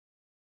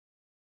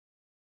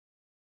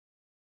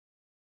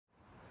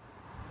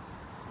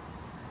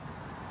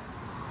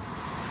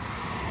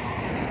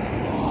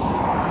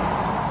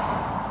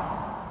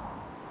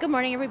Good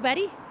morning,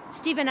 everybody.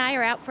 Steve and I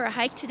are out for a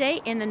hike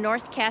today in the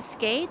North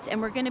Cascades, and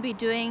we're going to be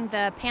doing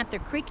the Panther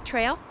Creek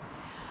Trail.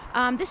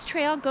 This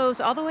trail goes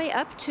all the way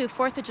up to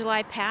 4th of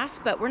July Pass,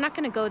 but we're not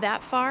going to go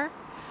that far.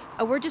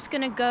 We're just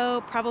going to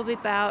go probably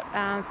about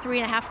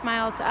 3.5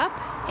 miles up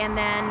and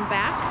then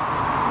back.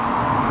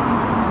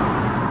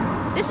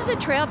 This is a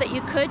trail that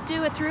you could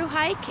do a through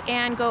hike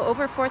and go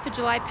over 4th of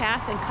July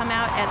Pass and come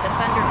out at the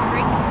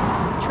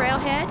Thunder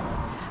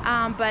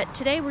CreekTrailhead. But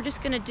today we're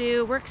just going to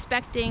do, we're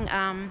expecting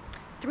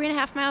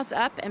 3.5 miles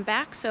up and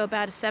back, so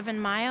about a 7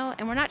 mile,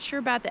 and we're not sure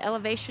about the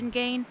elevation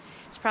gain.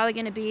 It's probably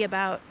going to be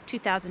about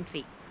 2,000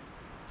 feet.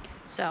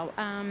 So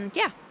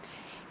yeah,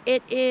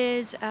 it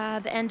is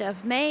the end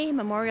of May,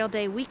 Memorial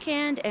Day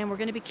weekend, and we're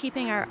going to be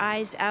keeping our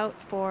eyes out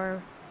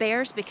for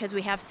bears because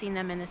we have seen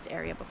them in this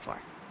area before.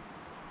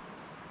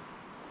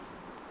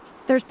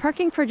 There's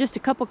parking for just a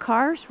couple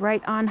cars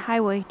right on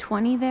Highway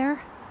 20 there,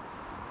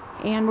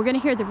 and we're going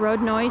to hear the road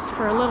noise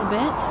for a little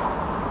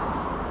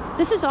bit.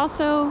 This is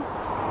also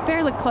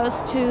fairly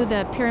close to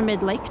the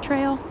Pyramid Lake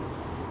Trail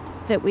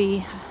that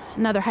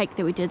another hike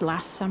that we did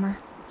last summer.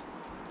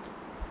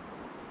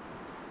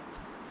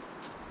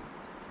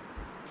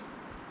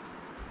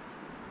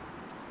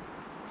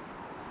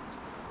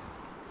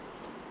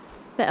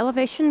 The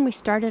elevation we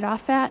started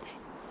off at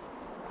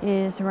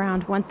is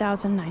around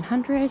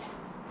 1,900,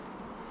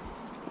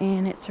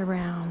 and it's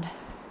around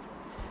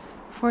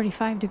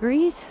 45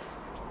 degrees.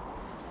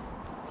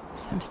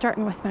 So I'm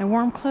starting with my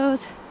warm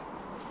clothes.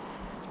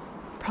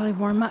 Probably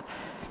warm up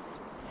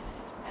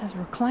as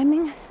we're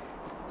climbing.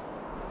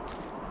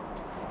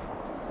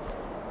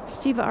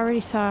 Steve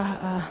already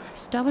saw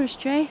Steller's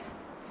jay.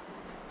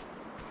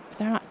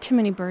 There are not too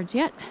many birds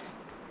yet.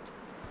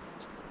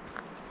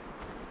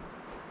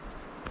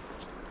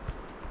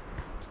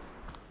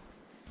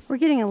 We're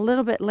getting a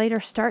little bit later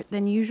start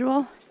than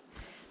usual.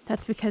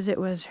 That's because it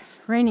was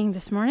raining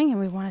this morning and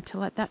we wanted to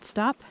let that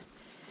stop.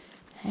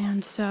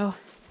 And so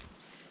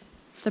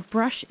the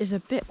brush is a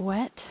bit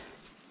wet.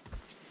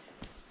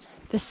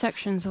 This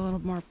section's a little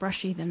more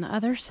brushy than the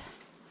others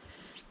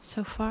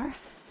so far,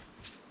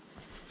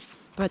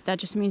 but that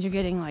just means you're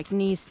getting like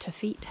knees to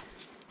feet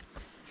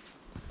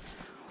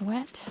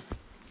wet.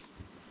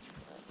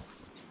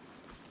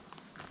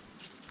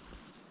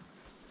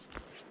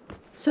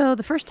 So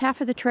the first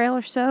half of the trail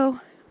or so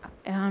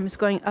is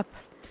going up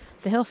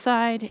the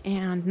hillside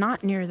and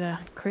not near the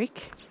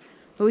creek,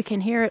 but we can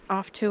hear it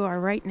off to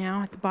our right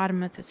now at the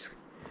bottom of this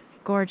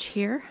gorge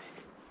here.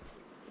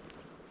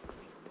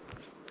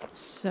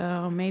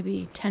 So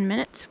maybe 10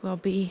 minutes we'll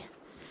be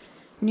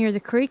near the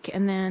creek,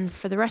 and then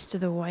for the rest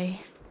of the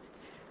way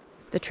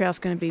the trail's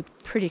going to be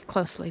pretty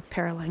closely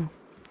paralleling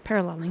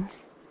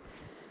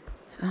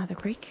the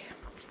creek.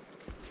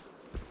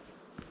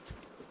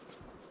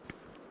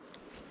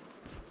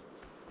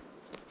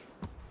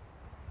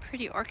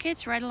 Pretty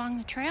orchids right along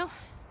the trail.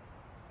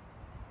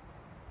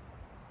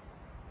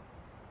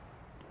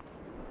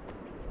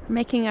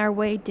 Making our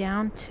way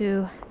down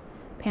to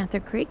Panther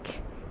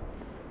Creek.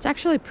 It's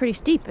actually pretty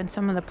steep in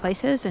some of the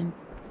places and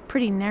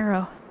pretty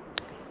narrow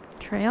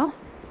trail.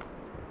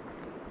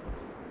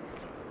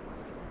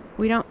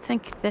 We don't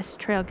think this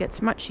trail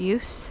gets much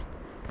use,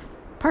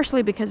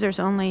 partially because there's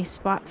only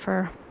spot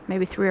for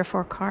maybe 3 or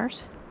 4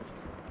 cars.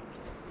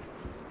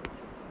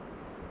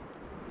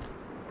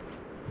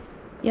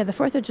 Yeah, the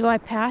 4th of July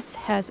Pass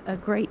has a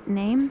great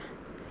name,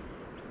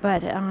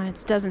 but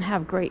it doesn't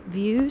have great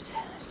views.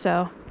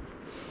 So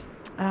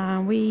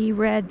we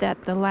read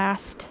that the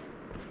last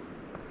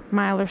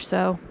mile or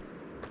so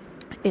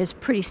is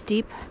pretty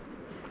steep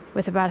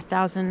with about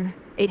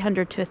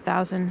 800 to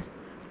 1,000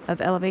 of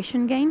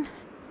elevation gain.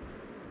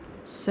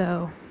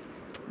 So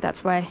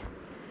that's why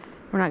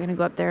we're not going to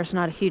go up there. It's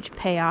not a huge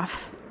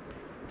payoff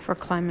for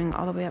climbing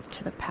all the way up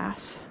to the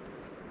pass.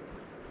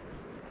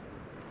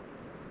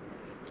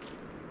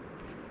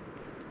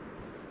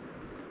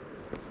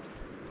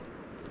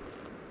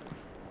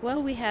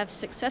 Well, we have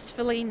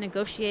successfully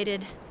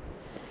negotiated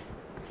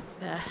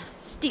the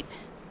steep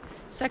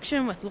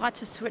section with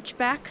lots of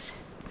switchbacks.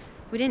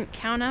 We didn't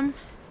count them.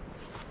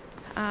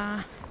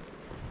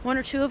 1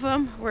 or 2 of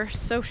them were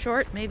so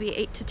short, maybe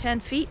 8 to 10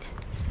 feet.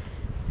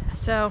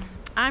 So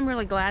I'm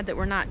really glad that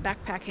we're not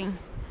backpacking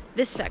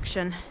this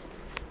section,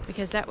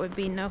 because that would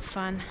be no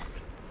fun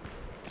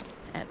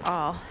at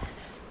all.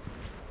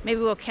 Maybe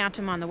we'll count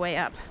them on the way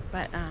up,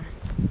 but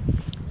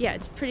yeah,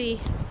 it's pretty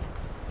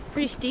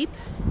steep.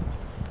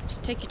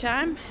 Just take your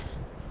time.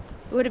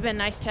 It would have been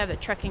nice to have the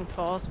trekking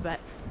poles, but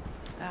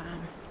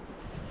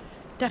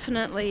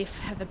definitely if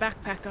I have the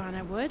backpack on,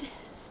 I would.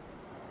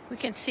 We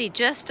can see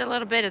just a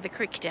little bit of the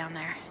creek down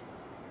there.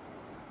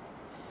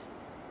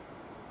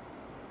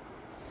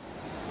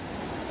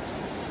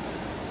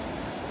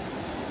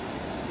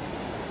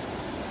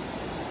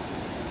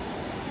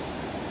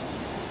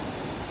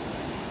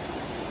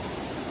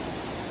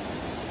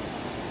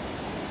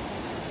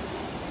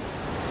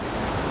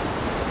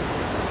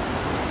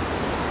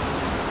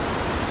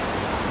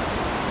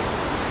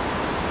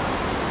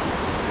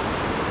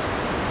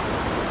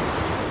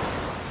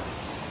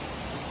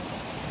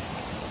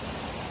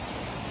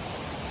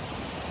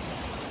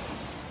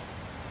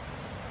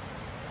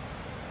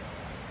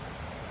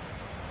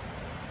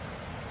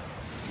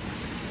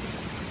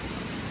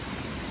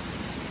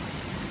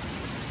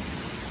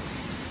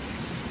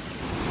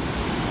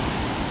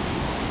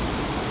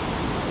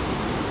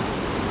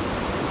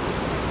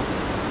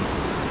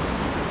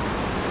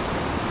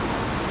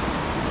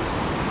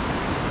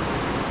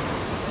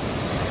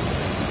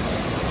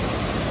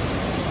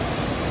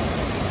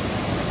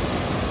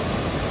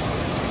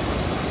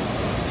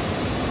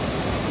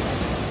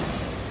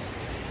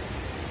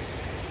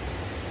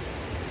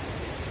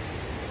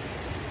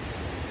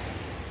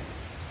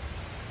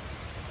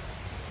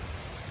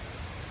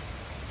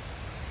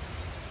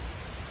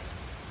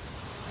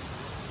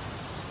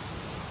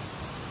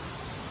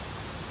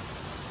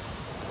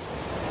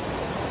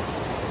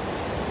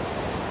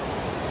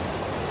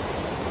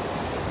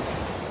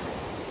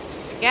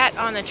 get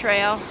on the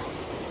trail.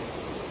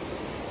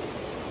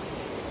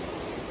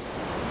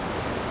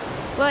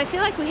 Well, I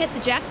feel like we hit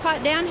the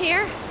jackpot down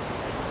here.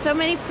 So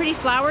many pretty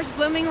flowers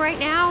blooming right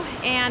now,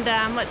 and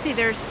let's see,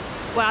 there's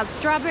wild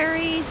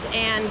strawberries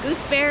and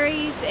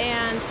gooseberries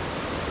and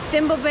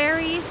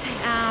thimbleberries.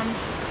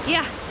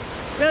 Yeah,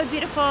 really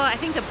beautiful. I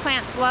think the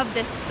plants love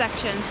this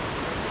section.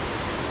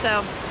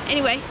 So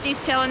anyway, Steve's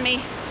telling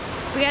me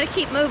we got to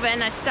keep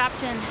moving. I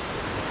stopped and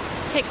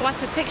take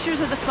lots of pictures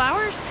of the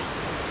flowers.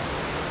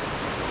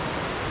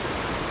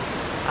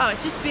 Oh,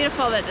 it's just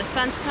beautiful that the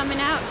sun's coming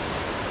out.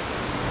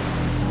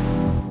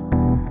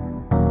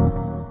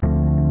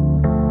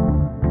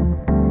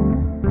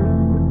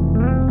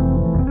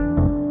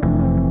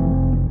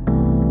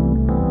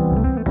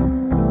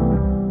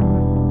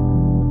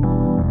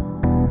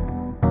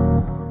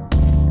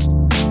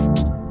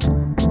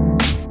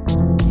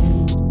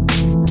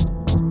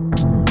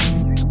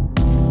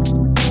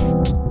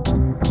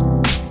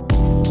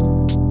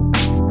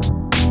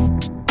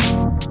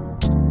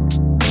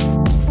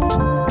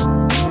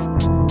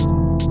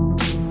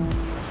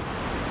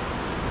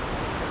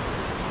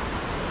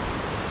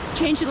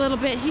 Changed a little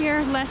bit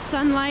here, less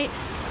sunlight.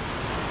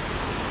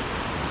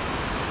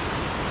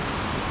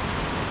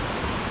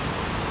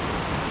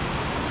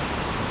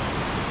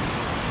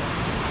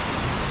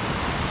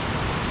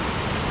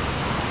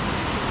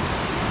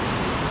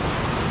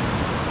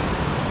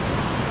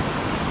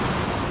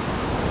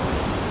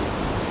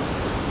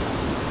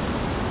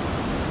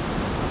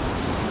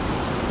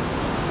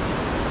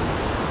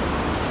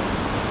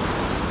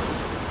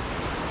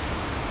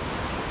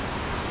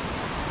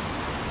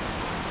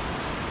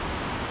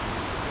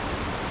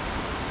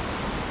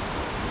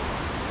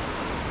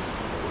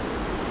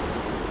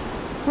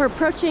 We're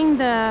approaching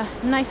the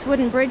nice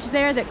wooden bridge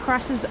there that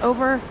crosses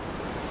over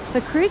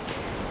the creek.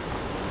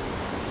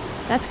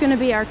 That's going to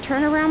be our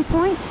turnaround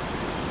point.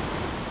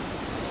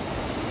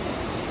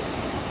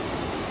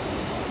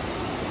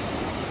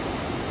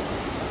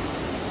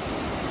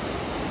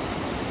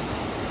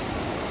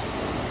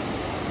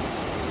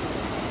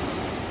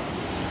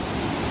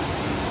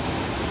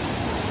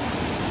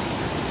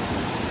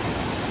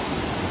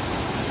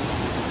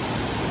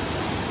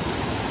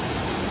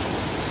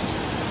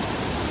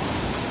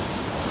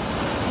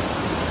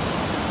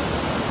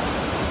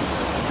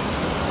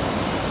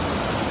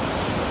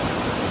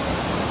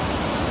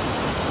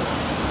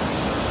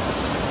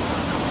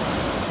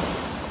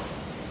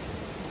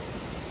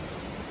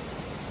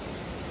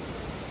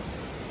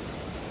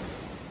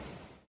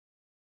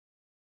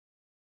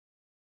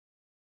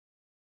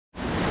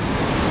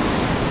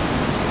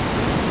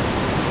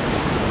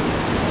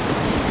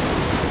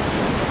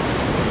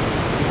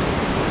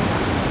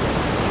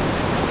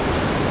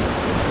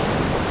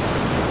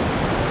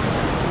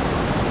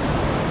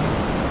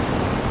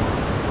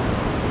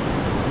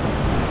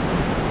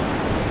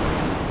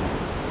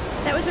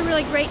 A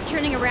really great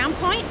turning around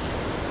point.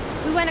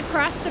 We went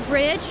across the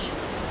bridge,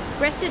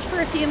 rested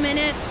for a few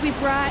minutes. We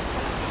brought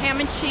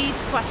ham and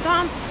cheese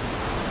croissants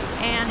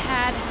and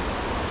had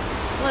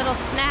a little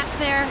snack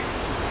there.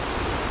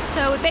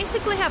 So we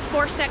basically have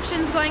 4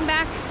 sections going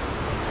back.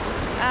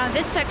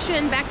 This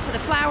section back to the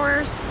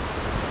flowers,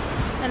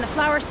 then the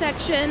flower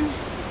section,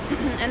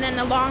 and then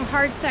the long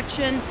hard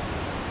section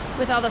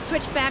with all the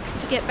switchbacks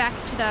to get back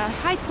to the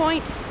high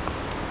point.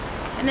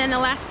 And then the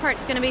last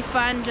part's going to be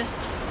fun,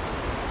 just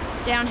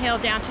downhill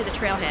down to the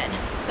trailhead.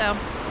 So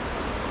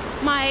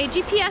my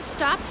GPS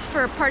stopped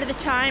for part of the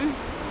time.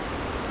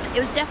 It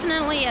was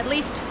definitely at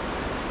least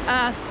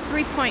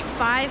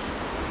 3.5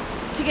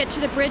 to get to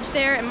the bridge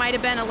there. It might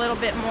have been a little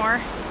bit more.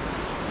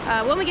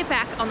 When we get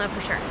back, I'll know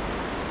for sure.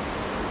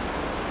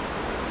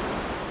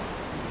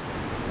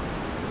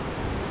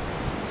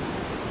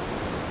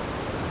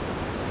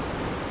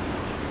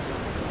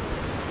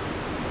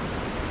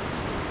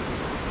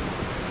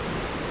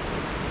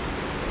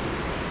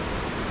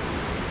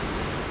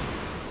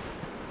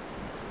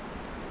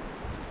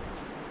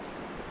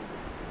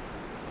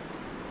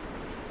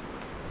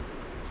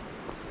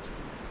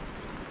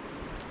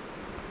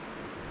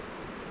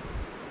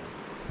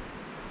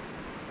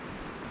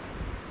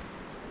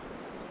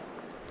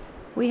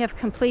 We have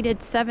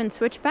completed 7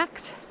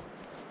 switchbacks.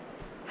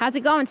 How's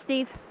it going,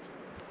 Steve?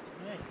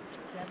 Good.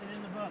 7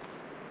 in the book.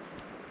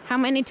 How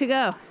many to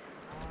go?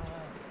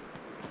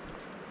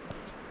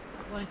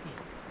 20.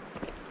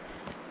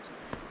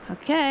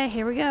 Okay,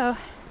 here we go.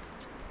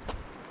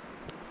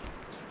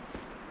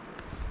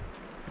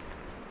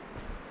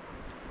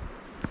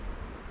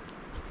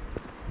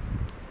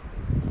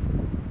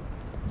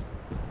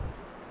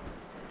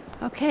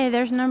 Okay,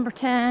 there's number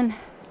 10.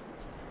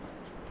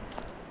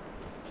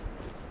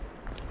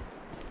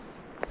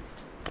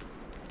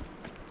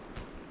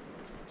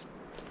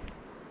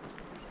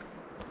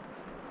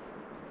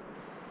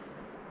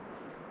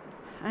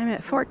 I'm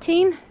at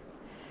 14,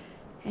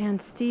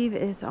 and Steve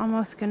is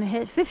almost going to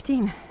hit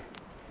 15.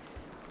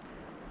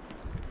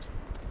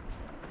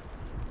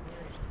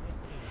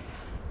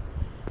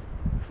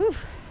 Whew.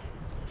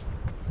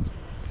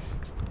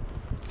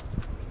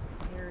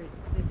 Here is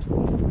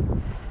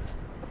 16.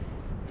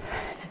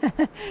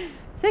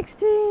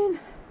 16.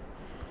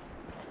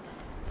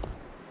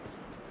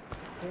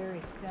 There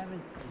is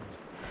 17.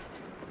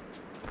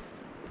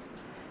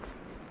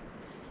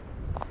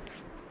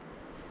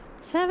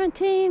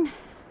 17.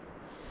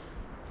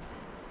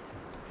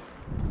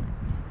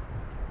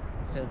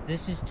 So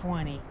this is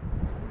 20.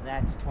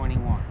 That's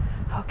 21.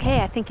 Okay,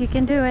 I think you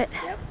can do it.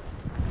 Yep.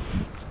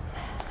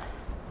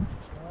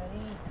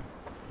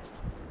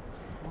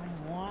 20,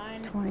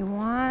 21.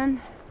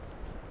 21.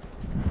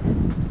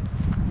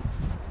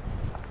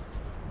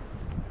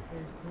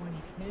 There's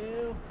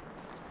 22.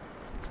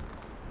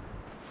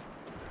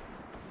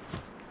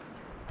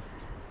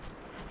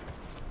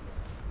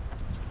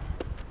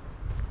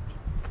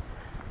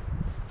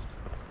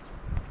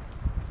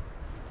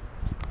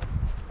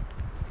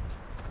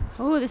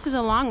 Oh, this is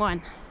a long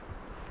one.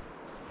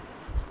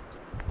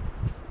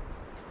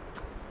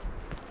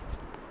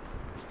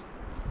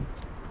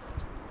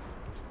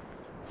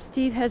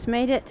 Steve has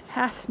made it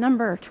past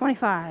number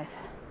 25.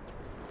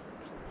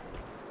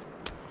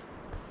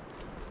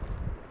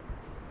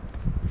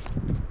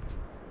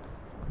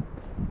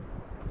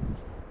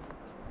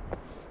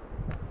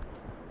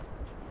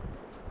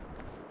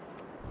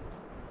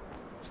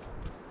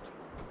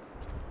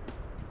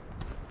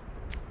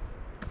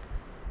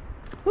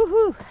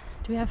 Woohoo!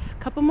 Do we have a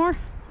couple more?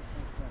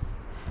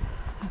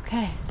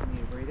 Okay.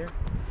 Need a breather.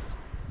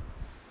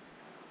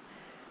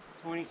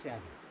 27.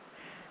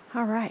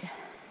 All right.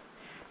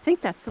 I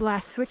think that's the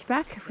last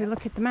switchback if we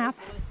look at the map.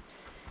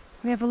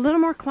 We have a little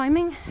more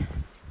climbing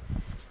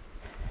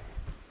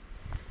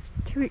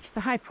to reach the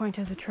high point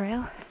of the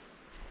trail.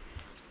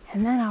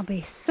 And then I'll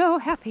be so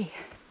happy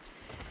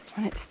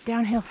when it's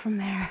downhill from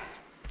there.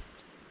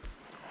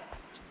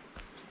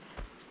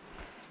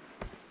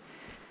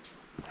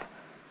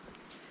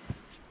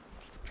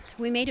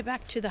 We made it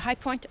back to the high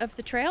point of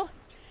the trail,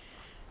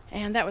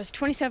 and that was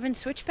 27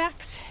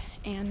 switchbacks,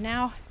 and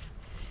now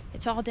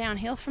it's all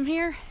downhill from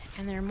here,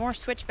 and there are more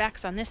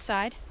switchbacks on this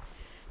side,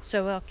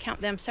 so we'll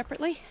count them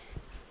separately,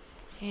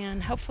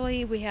 and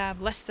hopefully we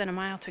have less than a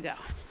mile to go.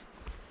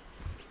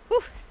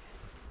 Whew.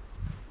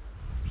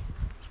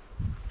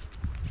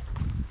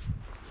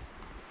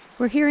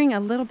 We're hearing a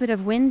little bit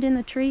of wind in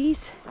the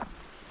trees.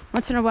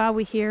 Once in a while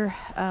we hear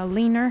a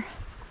leaner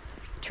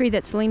tree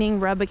that's leaning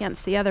rub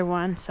against the other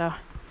one, so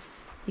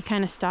you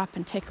kind of stop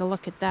and take a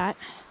look at that.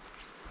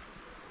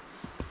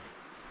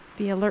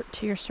 Be alert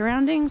to your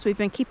surroundings. We've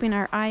been keeping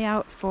our eye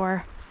out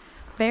for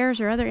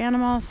bears or other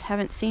animals.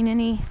 Haven't seen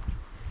any.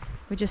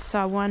 We just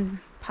saw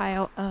one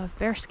pile of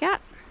bear scat.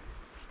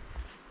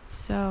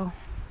 So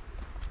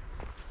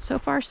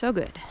far so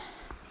good.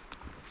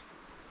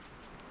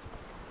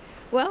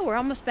 Well, we're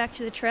almost back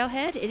to the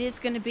trailhead. It is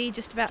going to be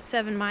just about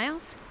 7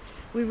 miles.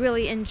 We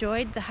really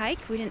enjoyed the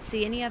hike. We didn't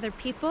see any other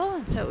people,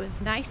 and so it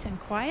was nice and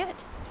quiet.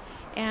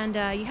 And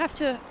you have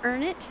to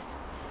earn it.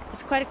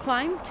 It's quite a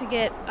climb to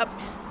get up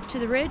to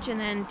the ridge and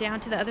then down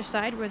to the other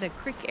side where the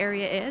creek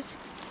area is.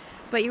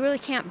 But you really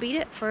can't beat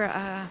it for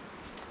a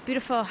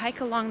beautiful hike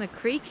along the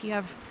creek. You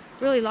have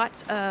really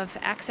lots of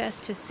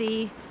access to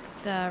see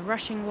the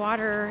rushing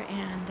water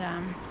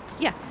and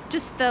yeah,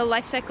 just the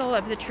life cycle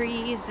of the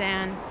trees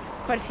and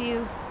quite a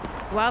few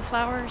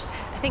wildflowers.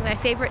 I think my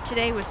favorite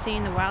today was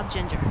seeing the wild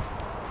ginger.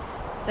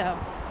 So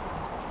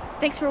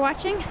thanks for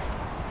watching.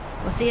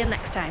 We'll see you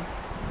next time.